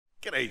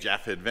G'day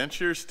Jafffa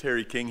Adventures,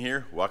 Terry King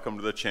here. Welcome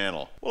to the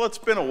channel. Well, it's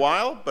been a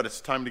while, but it's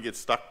time to get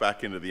stuck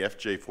back into the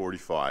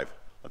FJ45.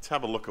 Let's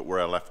have a look at where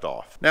I left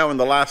off. Now, in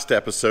the last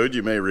episode,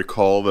 you may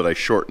recall that I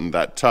shortened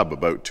that tub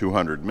about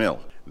 200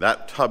 mil.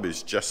 That tub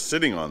is just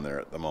sitting on there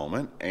at the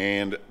moment,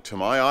 and to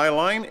my eye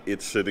line,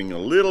 it's sitting a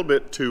little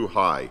bit too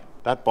high.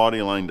 That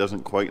body line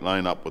doesn't quite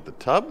line up with the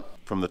tub.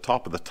 From the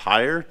top of the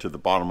tire to the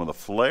bottom of the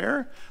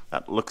flare,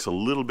 that looks a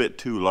little bit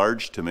too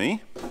large to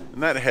me.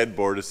 And that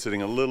headboard is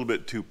sitting a little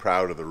bit too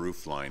proud of the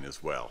roof line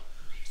as well.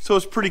 So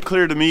it's pretty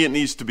clear to me it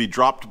needs to be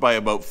dropped by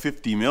about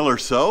 50 mil or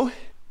so.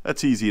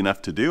 That's easy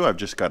enough to do. I've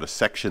just got to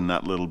section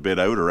that little bit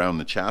out around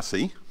the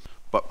chassis.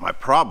 But my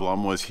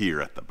problem was here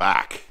at the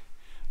back.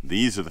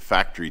 These are the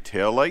factory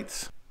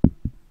taillights.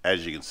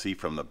 As you can see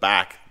from the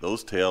back,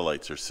 those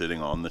taillights are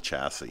sitting on the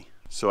chassis.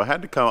 So I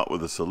had to come up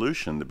with a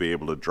solution to be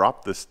able to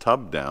drop this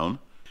tub down.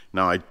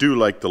 Now, I do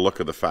like the look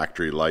of the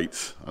factory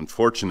lights.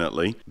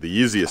 Unfortunately, the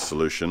easiest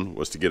solution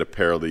was to get a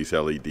pair of these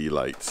LED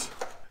lights.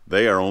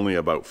 They are only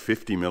about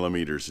 50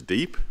 millimeters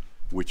deep,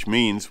 which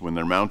means when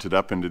they're mounted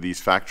up into these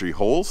factory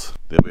holes,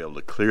 they'll be able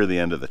to clear the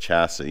end of the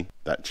chassis.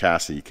 That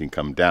chassis can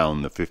come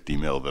down the 50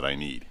 mil that I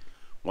need.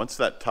 Once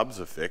that tub's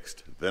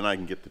affixed, then I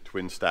can get the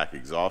twin stack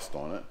exhaust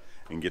on it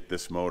and get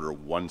this motor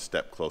one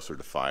step closer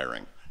to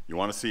firing. You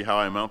want to see how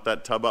I mount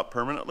that tub up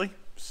permanently?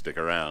 Stick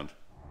around.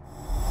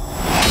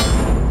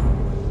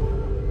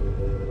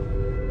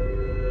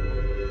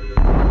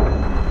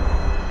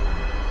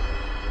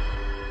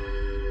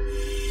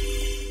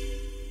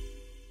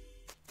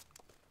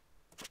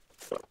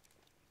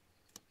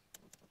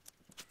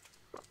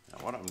 Now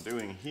what I'm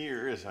doing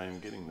here is I'm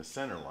getting the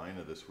center line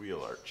of this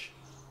wheel arch.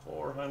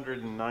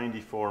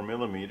 494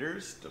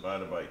 millimeters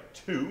divided by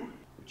 2,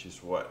 which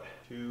is what?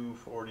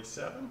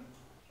 247?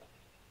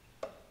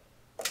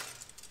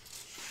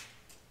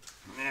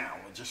 Now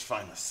we'll just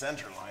find the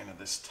center line of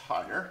this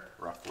tire,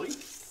 roughly.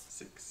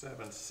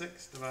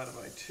 676 divided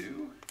by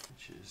 2,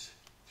 which is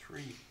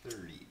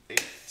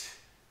 338.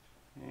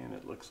 And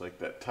it looks like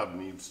that tub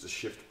needs to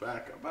shift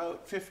back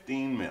about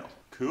 15 mil.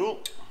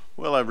 Cool.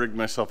 Well, I rigged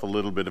myself a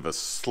little bit of a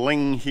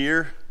sling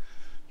here,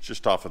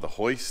 just off of the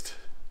hoist,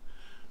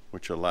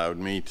 which allowed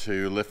me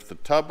to lift the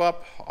tub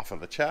up off of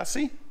the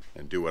chassis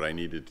and do what I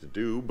needed to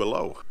do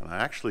below. And I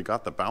actually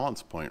got the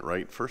balance point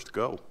right first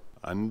go.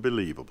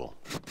 Unbelievable.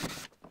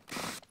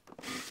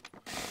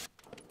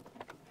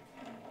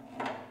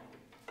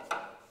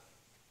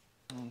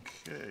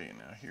 Okay,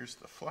 now here's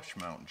the flush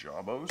mount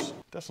jobos.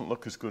 Doesn't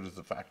look as good as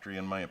the factory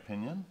in my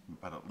opinion,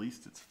 but at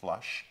least it's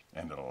flush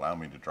and it'll allow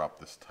me to drop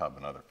this tub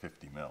another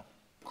 50 mil.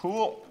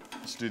 Cool,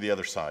 let's do the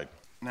other side.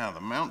 Now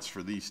the mounts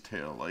for these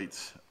tail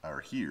lights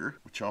are here,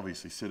 which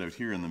obviously sit out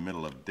here in the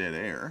middle of dead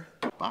air.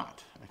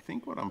 But I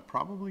think what I'm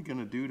probably going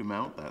to do to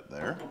mount that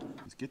there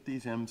is get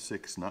these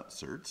M6 nut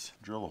certs,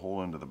 drill a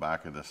hole into the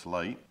back of this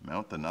light,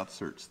 mount the nut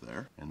certs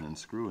there, and then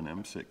screw an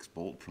M6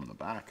 bolt from the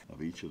back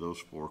of each of those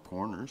 4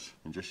 corners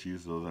and just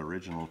use those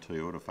original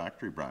Toyota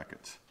factory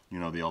brackets. You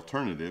know, the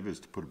alternative is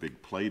to put a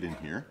big plate in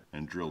here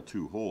and drill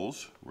 2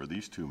 holes where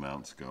these 2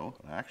 mounts go.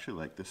 I actually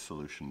like this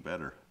solution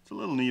better. It's a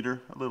little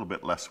neater, a little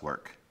bit less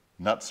work.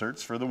 Nut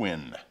certs for the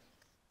win.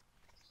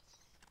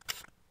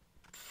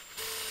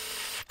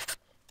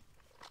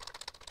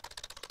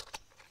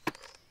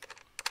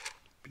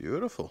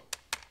 Beautiful.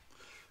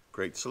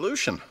 Great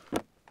solution.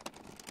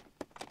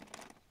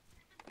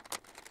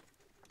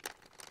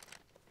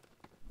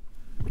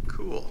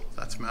 Cool.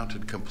 That's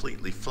mounted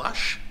completely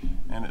flush,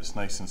 and it's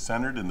nice and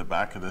centered in the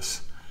back of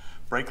this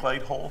brake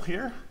light hole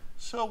here.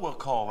 So we'll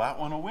call that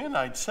one a win,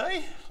 I'd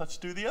say. Let's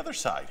do the other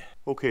side.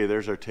 Okay,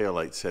 there's our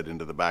taillight set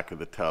into the back of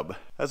the tub.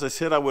 As I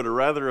said, I would have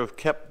rather have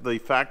kept the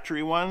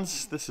factory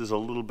ones. This is a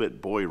little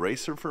bit boy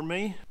racer for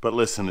me. But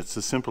listen, it's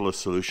the simplest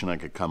solution I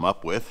could come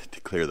up with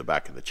to clear the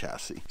back of the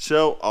chassis.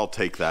 So I'll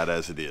take that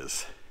as it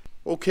is.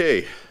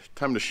 Okay,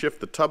 time to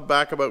shift the tub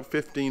back about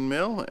 15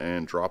 mil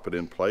and drop it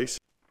in place.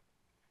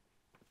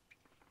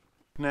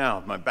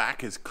 Now, my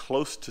back is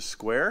close to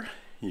square.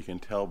 You can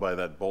tell by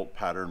that bolt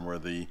pattern where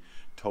the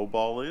toe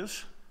ball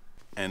is.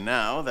 And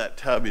now that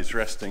tub is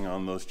resting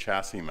on those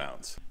chassis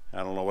mounts.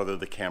 I don't know whether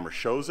the camera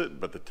shows it,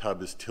 but the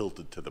tub is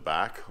tilted to the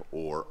back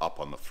or up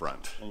on the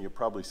front. And you'll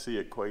probably see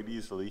it quite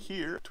easily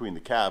here between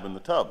the cab and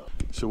the tub.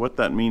 So what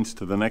that means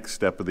to the next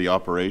step of the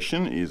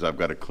operation is I've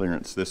got to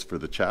clearance this for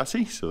the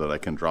chassis so that I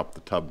can drop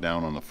the tub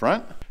down on the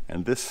front.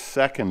 And this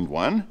second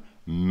one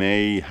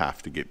may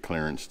have to get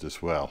clearanced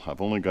as well.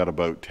 I've only got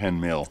about 10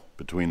 mil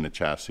between the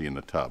chassis and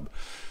the tub.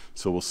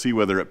 So we'll see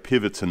whether it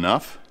pivots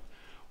enough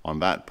on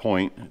that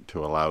point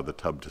to allow the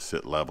tub to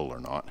sit level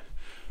or not.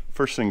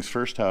 First things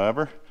first,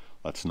 however,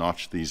 let's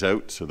notch these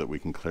out so that we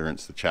can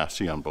clearance the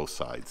chassis on both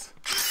sides.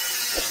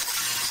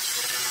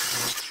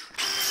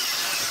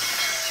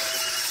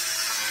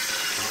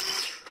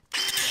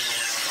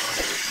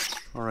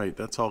 All right,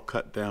 that's all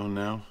cut down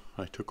now.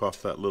 I took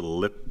off that little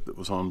lip that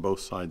was on both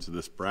sides of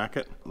this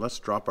bracket. Let's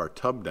drop our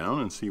tub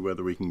down and see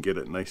whether we can get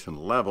it nice and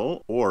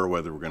level or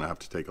whether we're going to have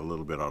to take a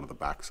little bit out of the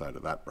back side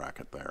of that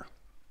bracket there.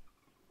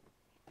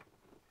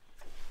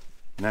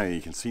 Now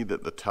you can see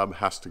that the tub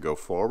has to go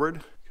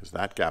forward because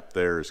that gap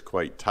there is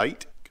quite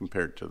tight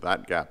compared to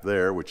that gap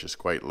there, which is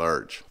quite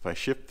large. If I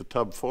shift the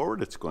tub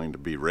forward, it's going to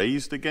be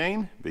raised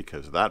again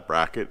because that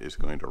bracket is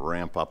going to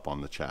ramp up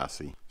on the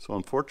chassis. So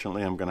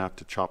unfortunately, I'm going to have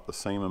to chop the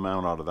same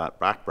amount out of that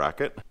back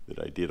bracket that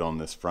I did on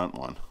this front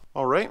one.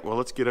 All right, well,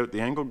 let's get out the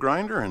angle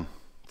grinder and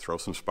throw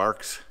some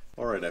sparks.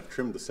 All right, I've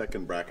trimmed the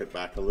second bracket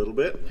back a little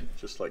bit,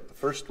 just like the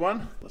first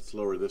one. Let's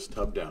lower this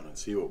tub down and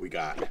see what we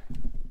got.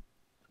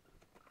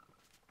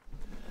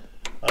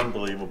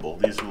 Unbelievable,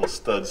 these little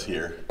studs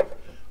here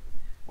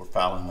were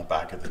fouling the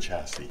back of the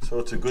chassis. So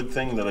it's a good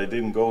thing that I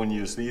didn't go and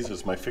use these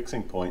as my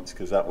fixing points,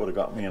 because that would have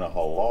got me in a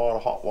whole lot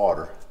of hot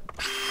water.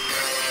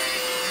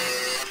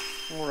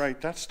 All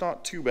right, that's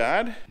not too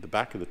bad. The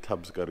back of the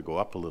tub's got to go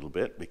up a little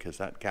bit because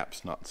that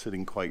gap's not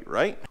sitting quite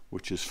right,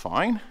 which is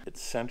fine.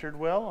 It's centered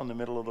well on the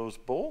middle of those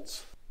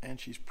bolts, and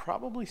she's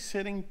probably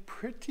sitting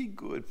pretty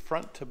good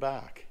front to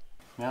back.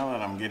 Now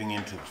that I'm getting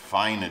into the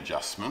fine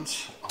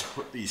adjustments, I'll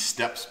put these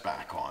steps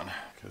back on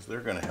because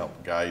they're going to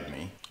help guide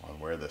me on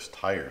where this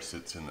tire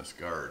sits in this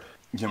guard.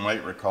 You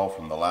might recall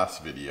from the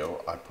last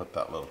video, I put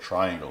that little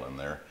triangle in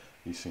there.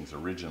 These things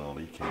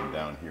originally came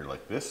down here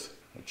like this.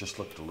 It just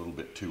looked a little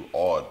bit too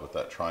odd with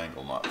that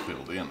triangle not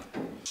filled in.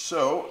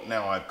 So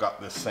now I've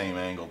got this same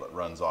angle that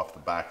runs off the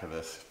back of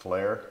this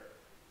flare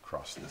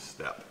across this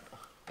step.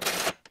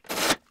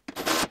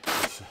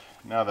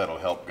 Now that'll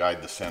help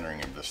guide the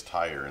centering of this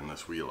tire in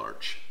this wheel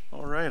arch.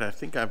 All right, I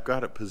think I've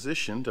got it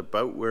positioned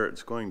about where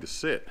it's going to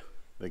sit.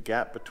 The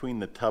gap between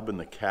the tub and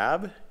the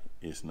cab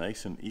is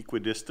nice and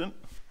equidistant.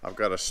 I've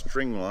got a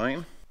string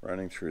line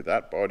running through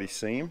that body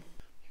seam,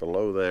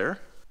 below there,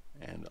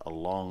 and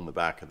along the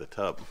back of the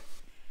tub.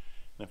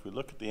 And if we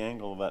look at the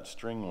angle of that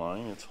string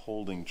line, it's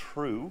holding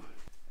true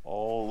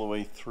all the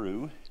way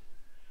through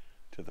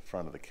to the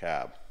front of the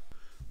cab.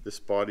 This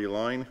body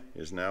line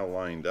is now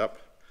lined up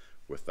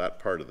with that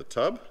part of the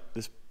tub.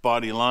 This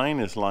body line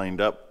is lined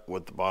up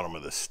with the bottom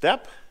of the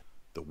step.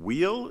 The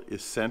wheel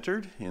is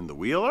centered in the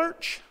wheel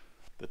arch.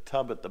 The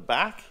tub at the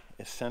back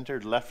is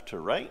centered left to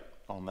right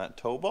on that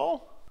toe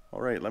ball.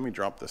 All right, let me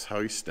drop this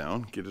hoist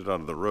down, get it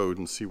out of the road,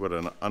 and see what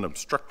an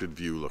unobstructed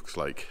view looks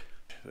like.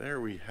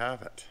 There we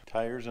have it.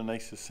 Tires are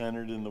nice and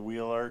centered in the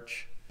wheel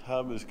arch.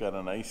 Tub has got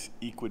a nice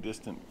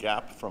equidistant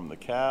gap from the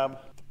cab.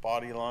 The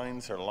body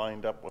lines are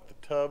lined up with the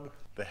tub.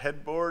 The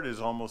headboard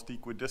is almost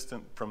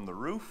equidistant from the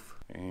roof,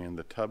 and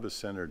the tub is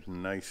centered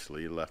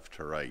nicely left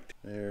to right.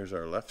 There's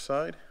our left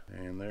side,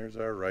 and there's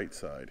our right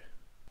side.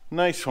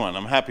 Nice one,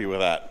 I'm happy with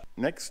that.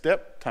 Next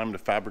step, time to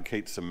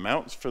fabricate some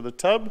mounts for the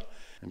tub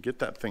and get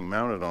that thing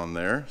mounted on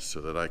there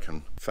so that I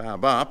can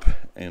fab up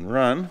and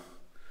run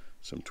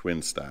some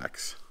twin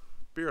stacks.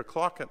 Beer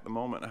o'clock at the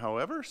moment,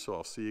 however, so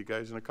I'll see you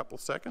guys in a couple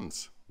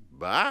seconds.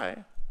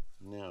 Bye.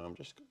 Now I'm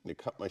just going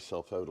to cut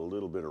myself out a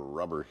little bit of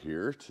rubber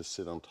here to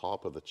sit on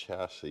top of the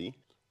chassis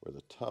where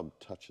the tub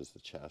touches the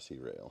chassis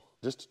rail,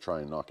 just to try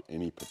and knock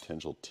any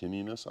potential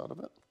tinniness out of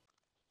it.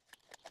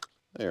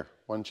 There,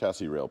 one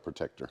chassis rail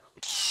protector.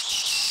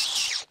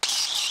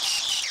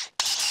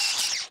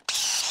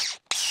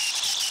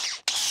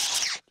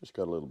 Just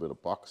got a little bit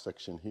of box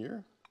section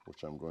here,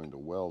 which I'm going to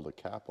weld a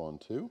cap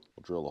onto.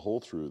 I'll drill a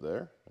hole through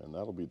there, and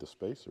that'll be the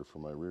spacer for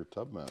my rear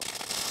tub mount.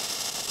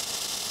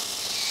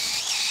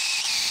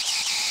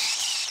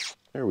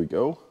 There we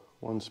go,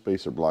 one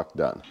spacer block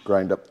done.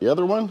 Grind up the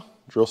other one,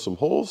 drill some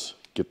holes,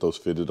 get those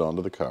fitted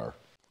onto the car.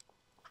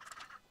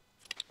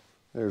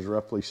 There's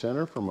roughly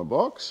center for my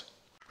box.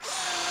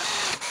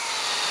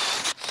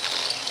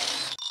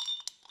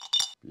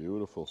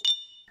 Beautiful.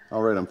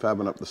 All right, I'm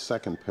fabbing up the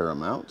second pair of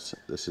mounts.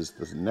 This is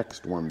the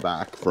next one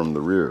back from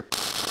the rear.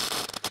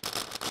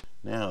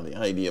 Now the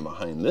idea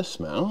behind this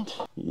mount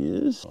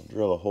is I'll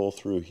drill a hole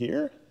through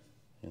here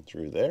and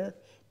through there,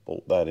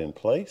 bolt that in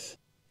place,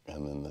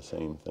 and then the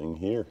same thing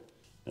here.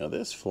 Now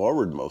this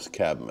forwardmost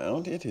cab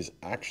mount, it is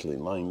actually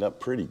lined up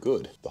pretty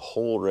good. The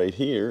hole right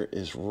here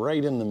is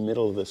right in the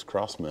middle of this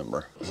cross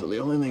member. So the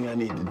only thing I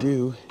need to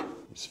do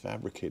is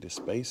fabricate a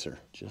spacer,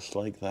 just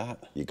like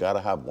that. You gotta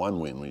have one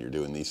win when you're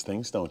doing these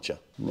things, don't you?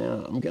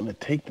 Now I'm gonna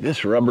take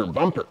this rubber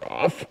bumper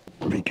off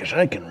because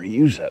I can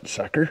reuse that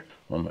sucker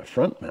on my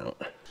front mount.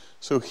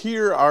 So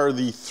here are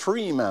the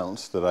three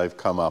mounts that I've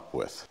come up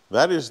with.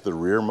 That is the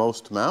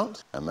rearmost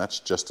mount, and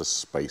that's just a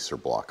spacer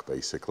block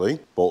basically.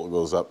 Bolt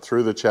goes up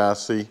through the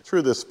chassis,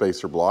 through this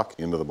spacer block,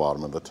 into the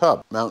bottom of the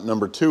tub. Mount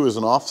number 2 is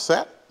an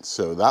offset,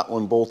 so that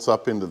one bolts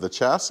up into the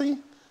chassis,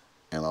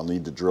 and I'll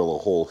need to drill a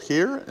hole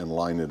here and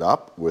line it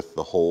up with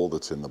the hole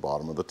that's in the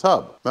bottom of the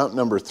tub. Mount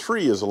number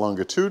 3 is a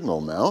longitudinal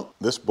mount.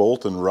 This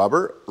bolt and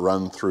rubber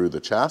run through the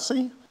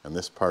chassis, and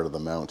this part of the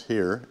mount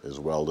here is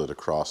welded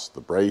across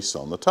the brace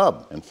on the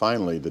tub. And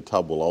finally, the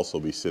tub will also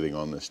be sitting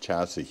on this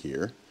chassis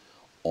here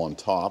on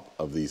top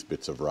of these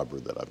bits of rubber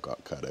that I've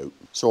got cut out.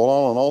 So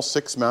all in all,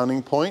 6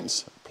 mounting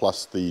points,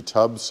 plus the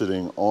tub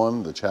sitting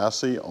on the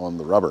chassis on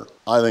the rubber.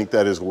 I think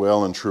that is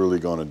well and truly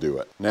going to do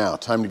it. Now,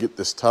 time to get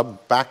this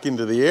tub back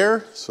into the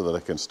air so that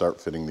I can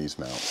start fitting these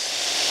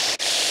mounts.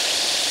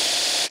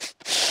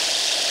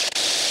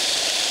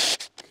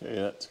 Okay, Okay,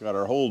 that's got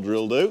our hole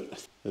drilled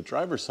out. The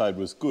driver's side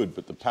was good,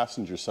 but the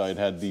passenger side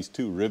had these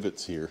two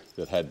rivets here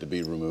that had to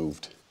be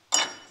removed.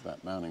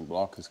 That mounting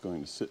block is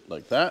going to sit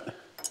like that.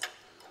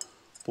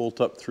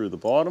 Bolt up through the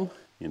bottom,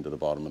 into the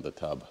bottom of the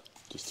tub.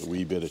 Just a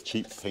wee bit of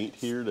cheap paint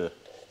here to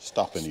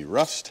stop any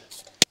rust.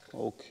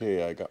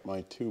 Okay, I got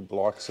my two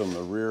blocks on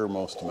the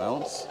rearmost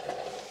mounts.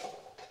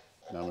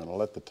 Now I'm going to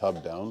let the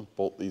tub down,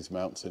 bolt these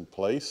mounts in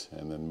place,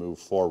 and then move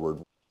forward.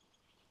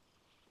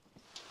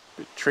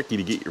 Bit tricky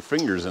to get your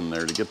fingers in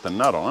there to get the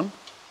nut on,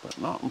 but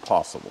not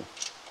impossible.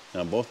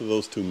 Now both of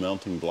those two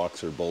mounting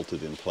blocks are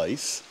bolted in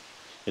place.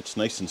 It's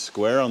nice and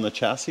square on the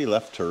chassis,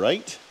 left to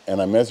right. And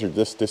I measured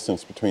this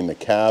distance between the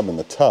cab and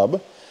the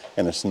tub,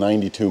 and it's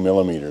 92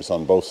 millimeters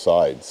on both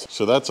sides.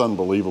 So that's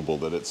unbelievable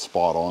that it's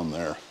spot on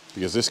there,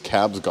 because this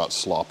cab's got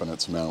slop in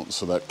its mount,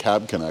 so that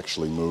cab can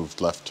actually move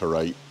left to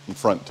right and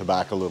front to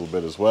back a little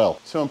bit as well.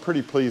 So I'm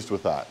pretty pleased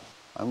with that.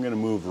 I'm going to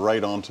move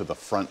right onto the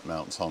front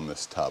mounts on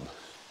this tub.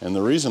 And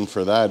the reason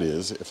for that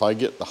is, if I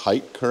get the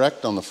height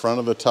correct on the front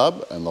of the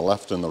tub and the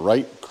left and the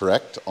right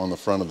correct on the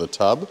front of the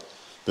tub,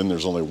 then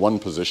there's only one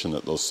position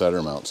that those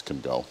center mounts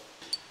can go.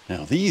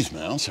 Now these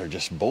mounts are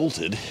just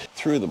bolted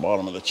through the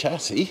bottom of the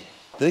chassis.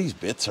 These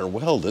bits are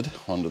welded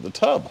onto the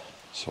tub.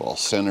 So I'll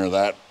center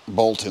that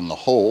bolt in the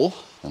hole,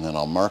 and then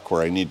I'll mark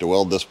where I need to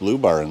weld this blue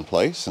bar in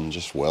place and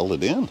just weld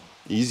it in.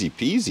 Easy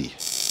peasy.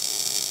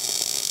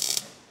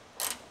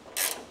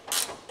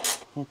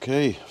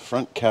 Okay,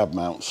 front cab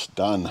mounts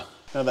done.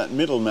 Now that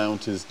middle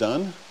mount is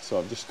done, so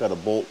I've just got a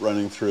bolt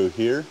running through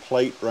here,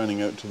 plate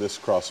running out to this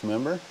cross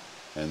member,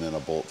 and then a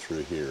bolt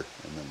through here.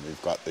 And then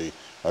we've got the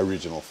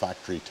original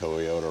factory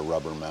Toyota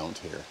rubber mount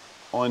here.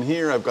 On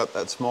here I've got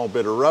that small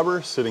bit of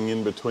rubber sitting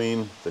in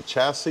between the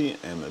chassis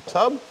and the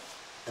tub,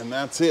 and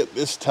that's it.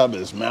 This tub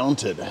is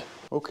mounted.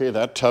 Okay,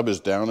 that tub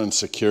is down and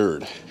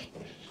secured.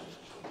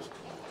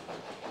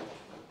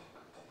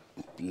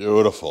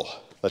 Beautiful.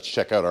 Let's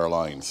check out our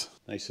lines.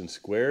 Nice and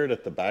squared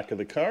at the back of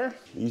the car.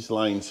 These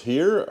lines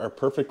here are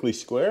perfectly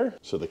square.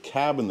 So the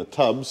cab and the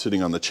tub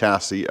sitting on the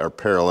chassis are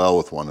parallel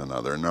with one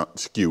another, not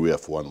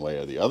skew-if one way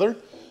or the other.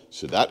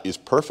 So that is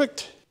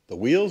perfect. The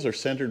wheels are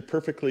centered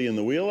perfectly in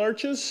the wheel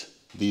arches.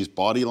 These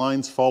body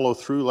lines follow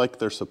through like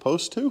they're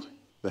supposed to.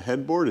 The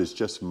headboard is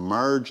just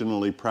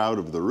marginally proud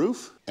of the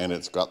roof, and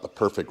it's got the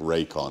perfect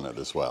rake on it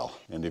as well.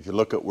 And if you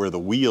look at where the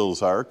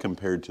wheels are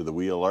compared to the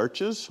wheel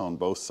arches on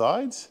both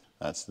sides,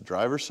 that's the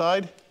driver's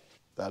side.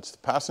 That's the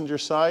passenger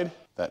side.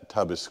 That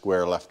tub is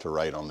square left to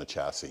right on the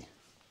chassis.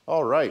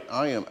 All right,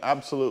 I am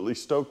absolutely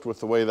stoked with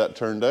the way that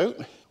turned out.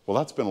 Well,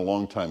 that's been a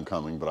long time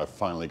coming, but I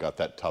finally got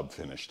that tub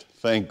finished.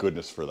 Thank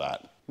goodness for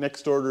that.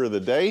 Next order of the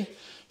day,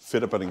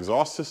 fit up an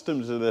exhaust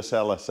system to this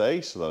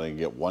LSA so that I can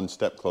get one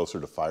step closer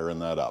to firing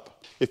that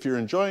up. If you're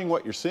enjoying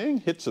what you're seeing,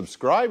 hit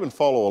subscribe and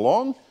follow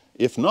along.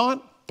 If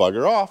not,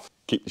 bugger off.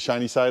 Keep the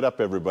shiny side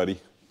up, everybody.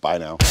 Bye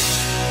now.